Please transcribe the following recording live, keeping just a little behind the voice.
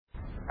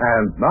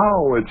And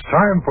now it's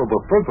time for the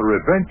further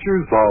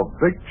adventures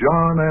of Big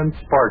John and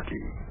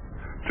Sparky.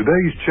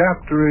 Today's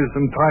chapter is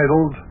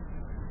entitled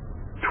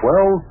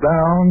 12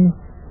 Down,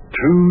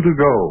 2 to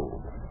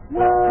Go.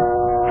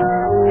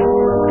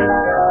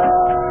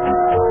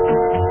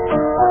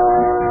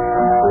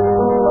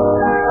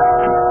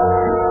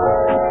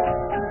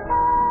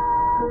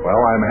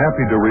 Well, I'm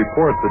happy to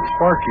report that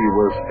Sparky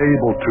was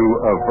able to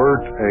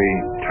avert a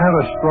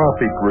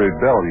catastrophic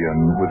rebellion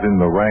within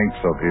the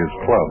ranks of his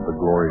club, the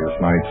Glorious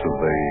Knights of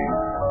the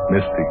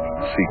Mystic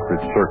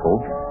Secret Circle.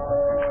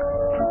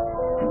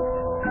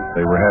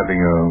 They were having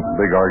a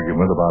big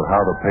argument about how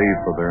to pay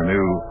for their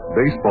new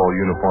baseball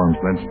uniforms,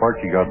 and then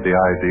Sparky got the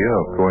idea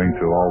of going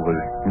to all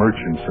the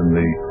merchants in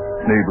the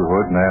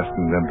neighborhood and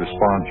asking them to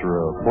sponsor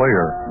a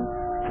player.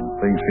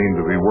 Things seem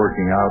to be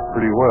working out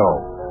pretty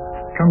well.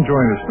 Come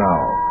join us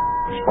now.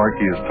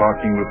 Sparky is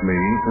talking with me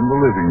in the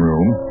living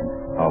room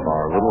of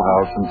our little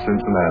house in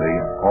Cincinnati,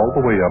 all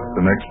the way up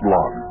the next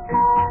block.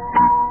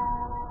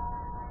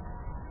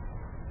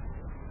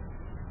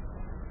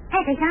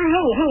 Hey, Big John,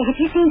 hey, have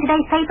you seen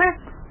today's paper?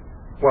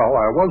 Well,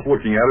 I was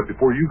looking at it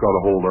before you got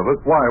a hold of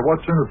it. Why?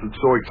 What's in it that's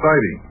so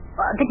exciting?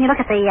 Didn't you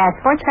look at the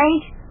sports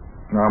page?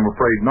 No, I'm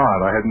afraid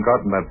not. I hadn't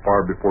gotten that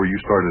far before you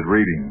started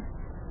reading.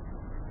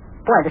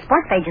 Boy, the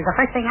sports page is the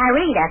first thing I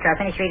read after I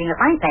finish reading the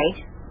fun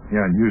page.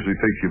 Yeah, it usually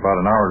takes you about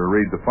an hour to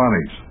read the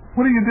funnies.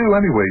 What do you do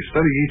anyway?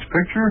 Study each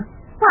picture?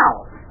 Well,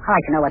 I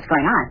like to know what's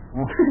going on.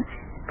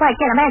 Boy, I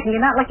can't imagine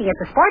you're not looking at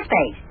the sports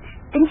page.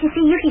 Didn't you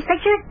see Yuki's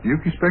picture?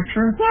 Yuki's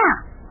picture?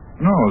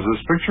 Yeah. No, is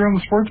this picture on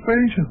the sports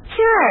page?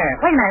 Sure.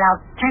 Wait a minute,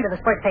 I'll turn to the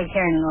sports page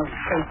here and we'll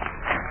see.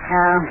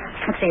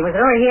 Let's see, was it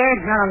over here?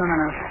 No.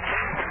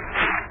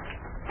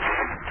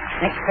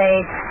 Next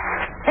page.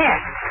 There.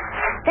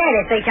 There it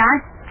is, Big John.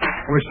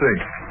 Let me see.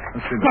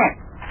 Let's see. There.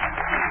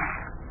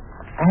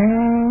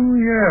 Oh,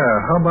 yeah.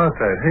 How about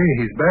that? Hey,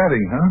 he's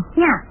batting, huh?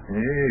 Yeah.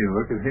 Hey,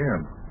 look at him.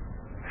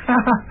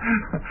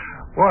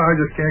 Well, I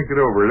just can't get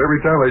over it.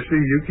 Every time I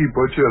see Yuki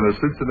Butcher in a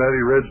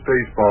Cincinnati Reds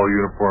baseball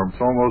uniform, it's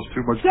almost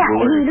too much to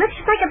believe. He looks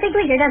just like a big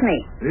leaguer, doesn't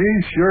he? He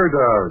sure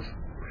does.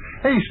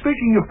 Hey,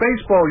 speaking of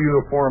baseball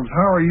uniforms,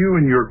 how are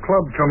you and your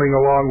club coming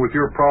along with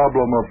your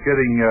problem of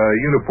getting a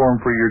uniform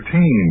for your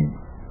team?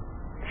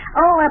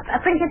 Oh,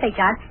 pretty good, Big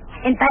John.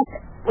 In fact,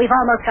 we've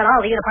almost got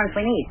all the uniforms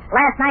we need.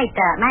 Last night,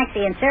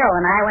 Maxie and Cyril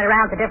and I went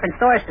around to different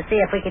stores to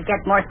see if we could get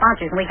more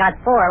sponsors, and we got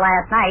 4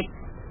 last night.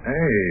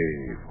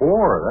 Hey, 4,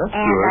 that's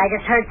and good. I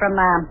just heard from,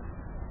 one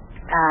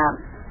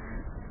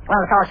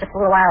of the fellows just a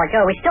little while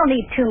ago. We still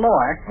need 2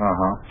 more.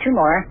 2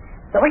 more.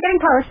 But we're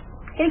getting close.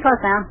 Getting close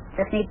now.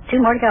 Just need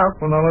 2 more to go.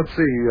 Well, now, let's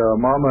see.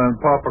 Mama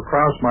and Papa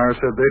Krausmeyer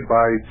said they'd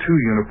buy 2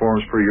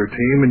 uniforms for your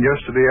team, and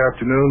yesterday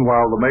afternoon,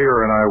 while the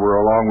mayor and I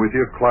were along with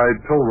you, Clyde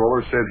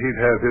Pillroller said he'd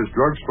have his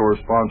drugstore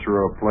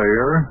sponsor a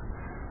player.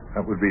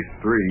 That would be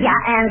 3. Yeah,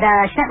 and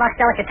Schnettlock's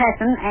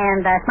Delicatessen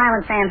and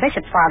Smiling Sam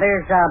Bishop's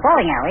father's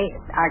bowling alley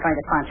are going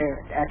to sponsor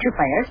 2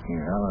 players.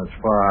 Yeah, that's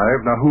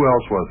 5. Now, who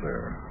else was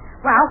there?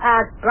 Well,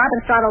 Robin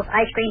Straddle's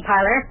Ice Cream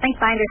Parlor, Think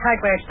Finder's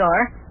Hardware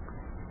Store,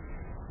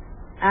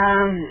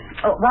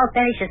 Walt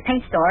Benish's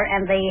Paint Store,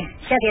 and the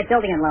Cheviot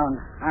Building and Loan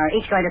are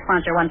each going to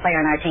sponsor 1 player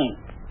on our team.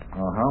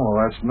 Well,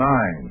 that's 9.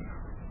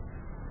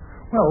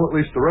 Well, at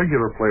least the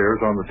regular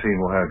players on the team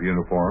will have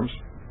uniforms.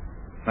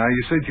 Now,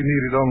 you said you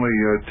needed only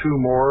 2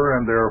 more,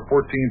 and there are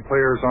 14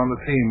 players on the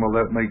team.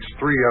 Well, that makes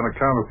 3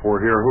 unaccounted for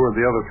here. Who are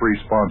the other 3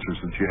 sponsors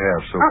that you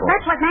have so far?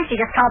 That's what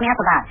Maxie just called me up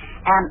about.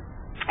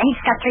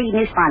 He's got 3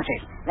 new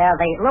sponsors. The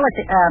Lily,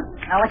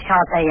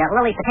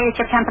 Lily Potato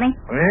Chip Company.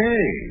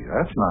 Hey,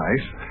 that's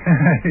nice.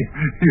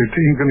 Your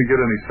team going to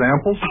get any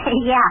samples?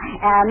 Yeah.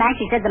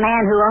 Maxie said the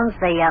man who owns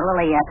the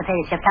Lily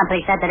Potato Chip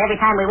Company said that every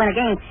time we win a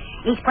game,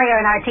 each player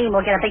in our team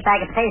will get a big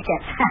bag of potato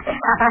chips.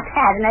 How about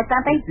that? Isn't that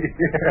something?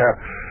 Yeah.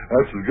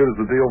 That's as good as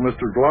the deal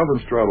Mr.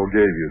 Glovenstraddle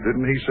gave you.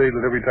 Didn't he say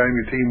that every time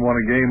your team won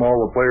a game, all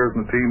the players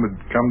in the team would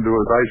come to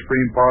his ice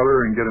cream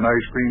parlor and get an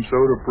ice cream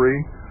soda free?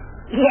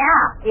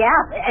 Yeah.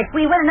 If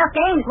we win enough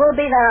games, we'll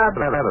be the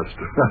baddest.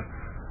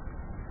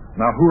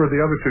 Now, who are the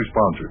other 2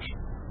 sponsors?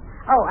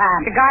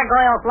 The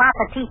Gargoyles La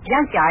Petite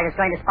Junkyard is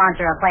going to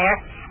sponsor a player.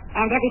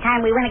 And every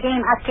time we win a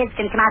game, us kids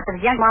can come out to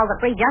the junk, all the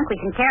free junk we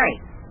can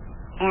carry.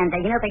 And,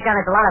 Big John,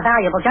 there's a lot of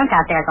valuable junk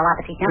out there at the La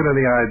Petite Junkyard. Get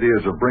any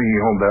ideas of bringing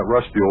home that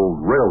rusty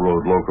old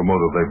railroad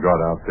locomotive they've got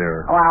out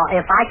there? Well,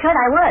 if I could,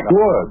 I would.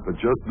 Would, but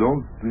just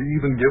don't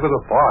even give it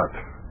a thought.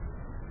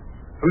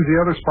 Who's the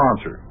other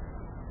sponsor?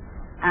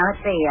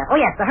 Let's see.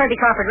 Yes, the Herbie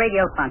Crawford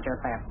radio sponsor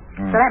player.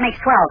 So that makes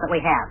 12 that we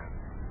have.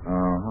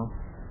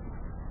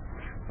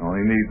 All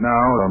you need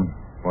now,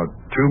 2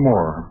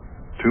 more.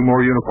 2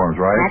 more uniforms,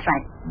 right? That's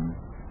right.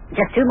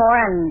 Just 2 more,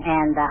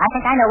 and I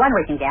think I know one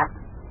we can get.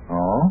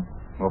 Oh?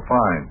 Well,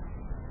 fine.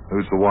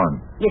 Who's the one?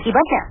 Yuki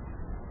Butcher.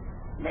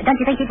 Don't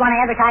you think you'd want to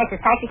advertise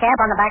his taxi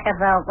cab on the back of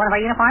one of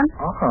our uniforms?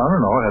 I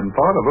don't know. I hadn't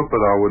thought of it,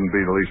 but I wouldn't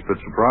be the least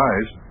bit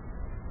surprised.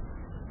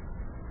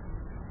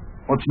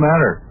 What's the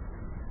matter?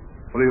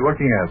 What are you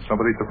looking at?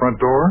 Somebody at the front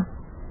door?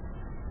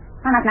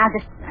 No, not now.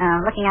 Just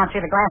looking out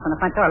through the glass on the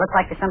front door. Looks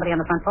like there's somebody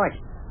on the front porch.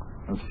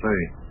 Let's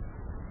see.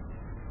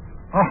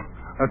 Oh,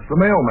 that's the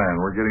mailman.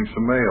 We're getting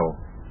some mail.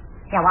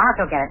 Yeah, well, I'll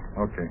go get it.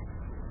 Okay.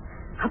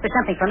 Hope there's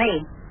something for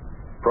me.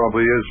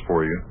 Probably is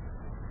for you.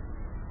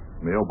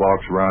 Mailbox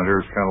around here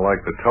is kind of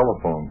like the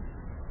telephone.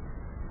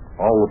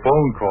 All the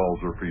phone calls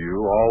are for you.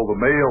 All the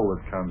mail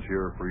that comes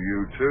here for you,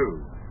 too.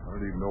 I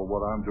don't even know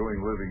what I'm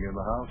doing living in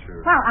the house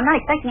here. Well, I'm not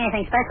expecting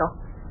anything special.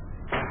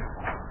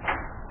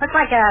 Looks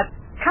like a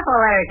couple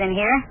of letters in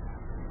here.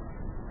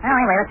 Well,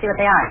 anyway, let's see what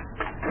they are.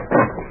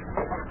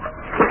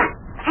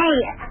 Hey,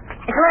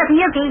 it's a letter from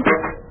Yuki.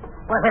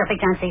 What will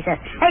Big John see says?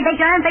 Hey, Big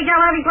John,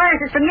 one of these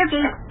letters is from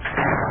Yuki.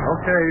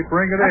 Okay,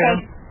 bring it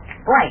Okay. in.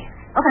 Boy,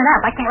 open it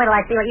up. I can't wait till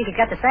I see what Yuki's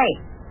got to say.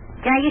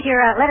 Can I use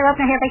your letter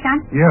opener here, Big John?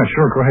 Yeah,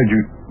 sure. Go ahead. You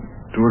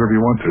do whatever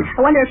you want to.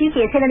 I wonder if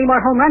Yuki has hit any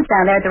more home runs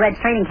down there at the Reds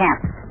training camp.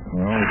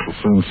 Well, we'll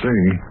soon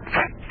see.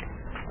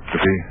 If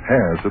he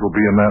has, it'll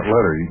be in that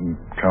letter. You can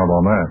count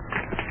on that.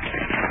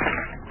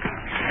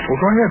 Well,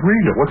 go ahead,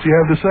 read it. What's he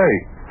have to say?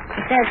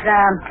 It says,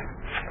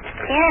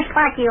 Dear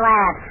Sparky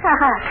lad,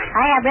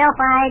 I am real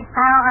fine.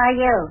 How are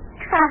you?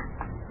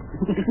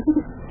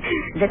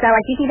 Does that sound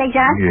like Yuki, Big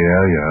John?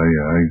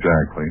 Yeah,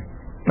 exactly.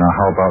 Now,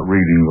 how about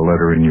reading the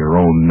letter in your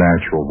own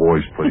natural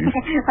voice, please?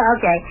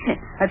 Okay.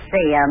 Let's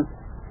see.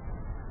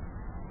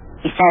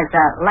 He says,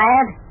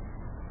 lad,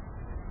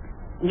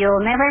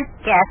 you'll never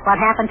guess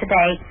what happened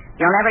today.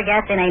 You'll never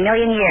guess in a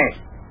million years.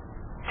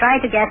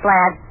 Try to guess,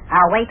 lad.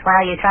 I'll wait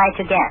while you try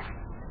to guess.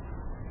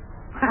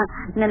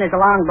 And then there's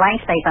a long blank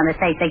space on this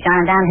page, Big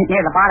John. Down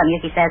near the bottom,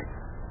 Yuki says,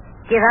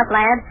 give up,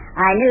 lad.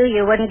 I knew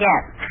you wouldn't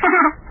guess.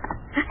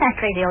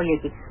 Crazy old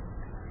Yuki.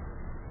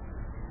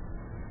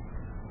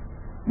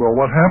 Well,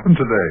 what happened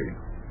today?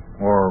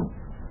 Or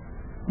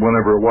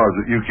whenever it was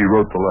that Yuki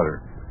wrote the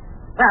letter?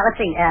 Well, let's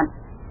see.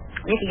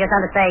 Yuki goes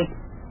on to say,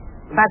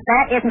 but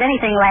that isn't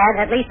anything,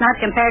 lad, at least not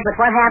compared with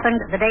what happened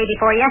the day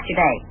before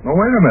yesterday. No,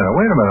 wait a minute.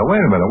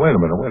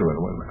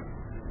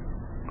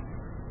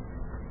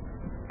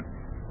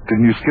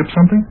 Didn't you skip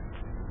something?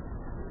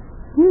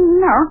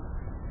 No.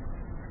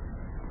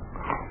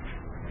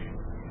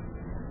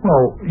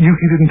 Well,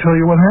 Yuki didn't tell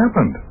you what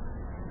happened.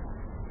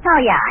 Oh,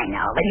 yeah, I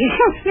know, but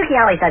Yuki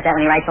always does that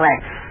when he writes a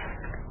letter.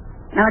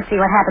 Now, let's see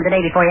what happened the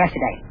day before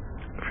yesterday.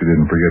 If he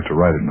didn't forget to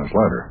write it in his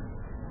letter.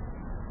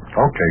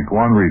 Okay, go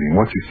on reading.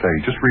 What's he say?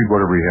 Just read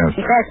whatever he has.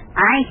 He says,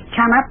 I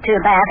come up to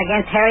bat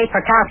against Harry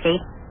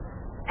Perkowski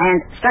and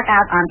struck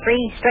out on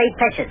 3 straight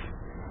pitches.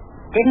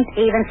 Didn't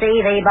even see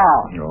the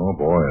ball. Oh,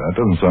 boy, that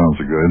doesn't sound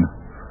so good.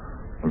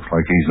 Looks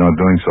like he's not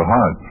doing so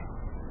hot.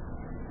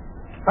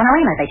 Well, now,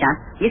 wait a minute, Big John.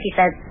 Yuki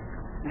says,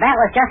 that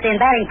was just in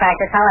batting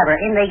practice, however.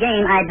 In the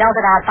game, I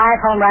belted out 5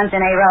 home runs in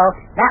a row.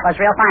 That was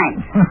real fine.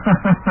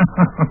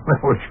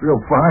 That was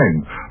real fine.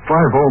 5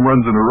 home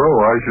runs in a row,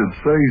 I should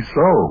say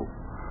so.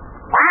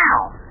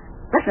 Wow.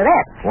 Listen to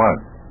this. What?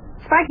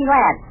 Sparky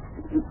lad,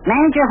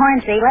 Manager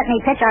Hornsby let me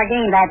pitch our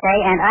game that day,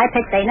 and I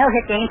pitched a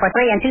no-hit game for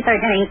 3 2/3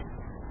 innings.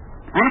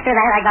 After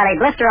that, I got a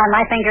blister on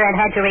my finger and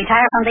had to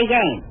retire from the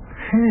game.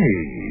 Hey,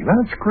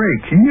 that's great.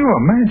 Can you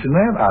imagine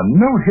that? A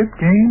no-hit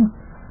game?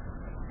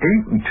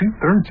 8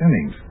 2/3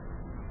 innings.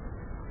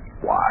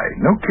 Why,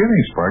 no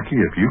kidding, Sparky.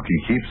 If Yuki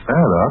keeps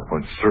that up,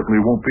 I certainly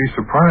won't be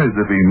surprised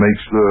if he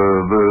makes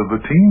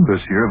the team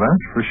this year,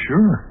 that's for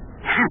sure.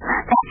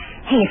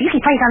 Hey, if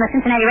Yuki plays on the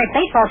Cincinnati Reds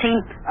baseball team,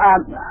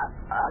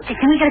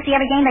 can we get to see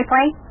every game they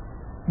play?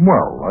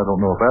 Well, I don't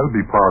know if that would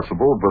be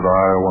possible, but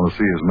I want to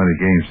see as many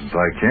games as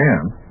I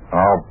can.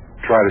 I'll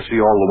try to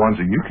see all the ones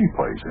that Yuki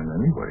plays in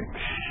anyway.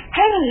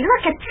 Hey,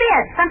 look at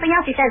this. Something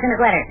else he says in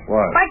his letter.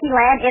 What? Sparky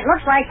lad, it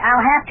looks like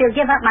I'll have to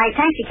give up my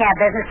taxi cab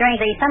business during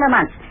the summer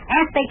months.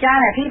 Ask Big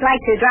John if he'd like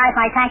to drive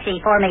my taxi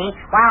for me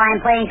while I'm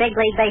playing big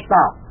league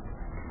baseball.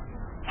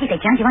 Hey, Big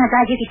John, do you want to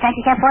drive Yuki's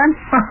taxi cab for him?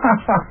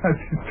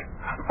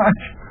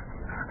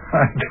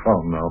 I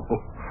don't know.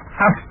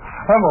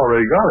 I've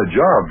already got a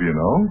job, you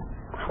know.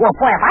 Well,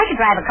 boy, if I could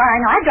drive a car, I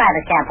know I'd drive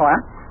his cab for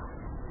him.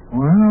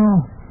 Well,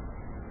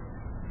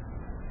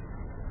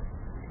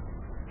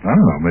 I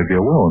don't know. Maybe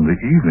I will in the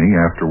evening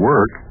after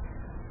work.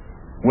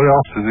 What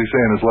else does he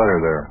say in his letter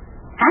there?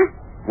 Huh?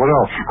 What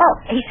else? Oh,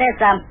 he says,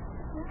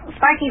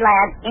 Sparky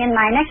lad, in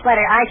my next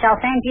letter I shall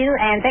send you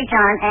and Big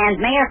John and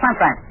Mayor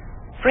Plumfront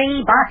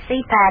free box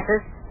seat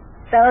passes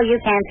so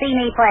you can see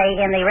me play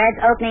in the Reds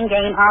opening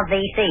game of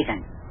the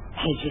season.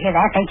 Hey, did you hear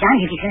that, Big John?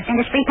 You can send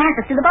us free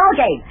passes to the ball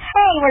game.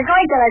 Hey, we're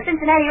going to the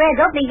Cincinnati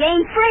Reds opening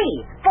game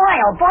free. Boy,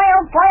 oh boy,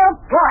 oh boy, oh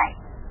boy.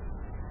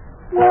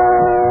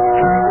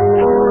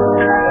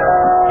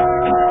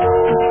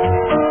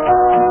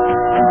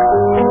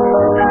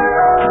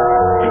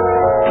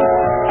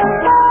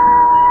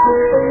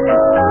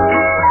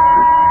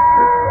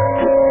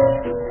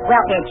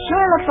 Well, it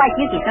sure looks like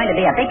Yuki's going to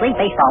be a big league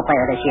baseball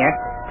player this year.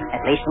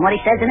 At least from what he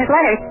says in his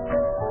letters.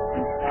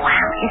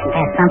 Wow, isn't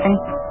that something?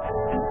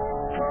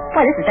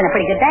 Boy, this has been a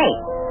pretty good day.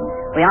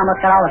 We almost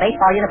got all the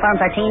baseball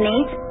uniforms our team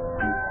needs.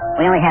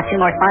 We only have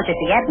 2 more sponsors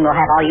to get, and we'll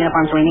have all the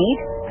uniforms we need.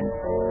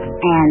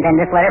 And then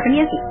this letter from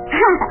Yuki.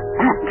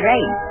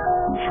 Great.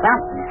 Well,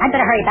 I'd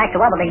better hurry back to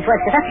Wubbleby's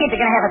Woods, because us kids are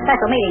going to have a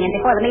special meeting, and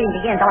before the meeting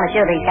begins, I want to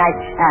show these guys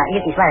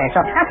Yuki's letter. So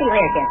I'll see you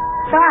later, kids.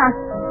 So long.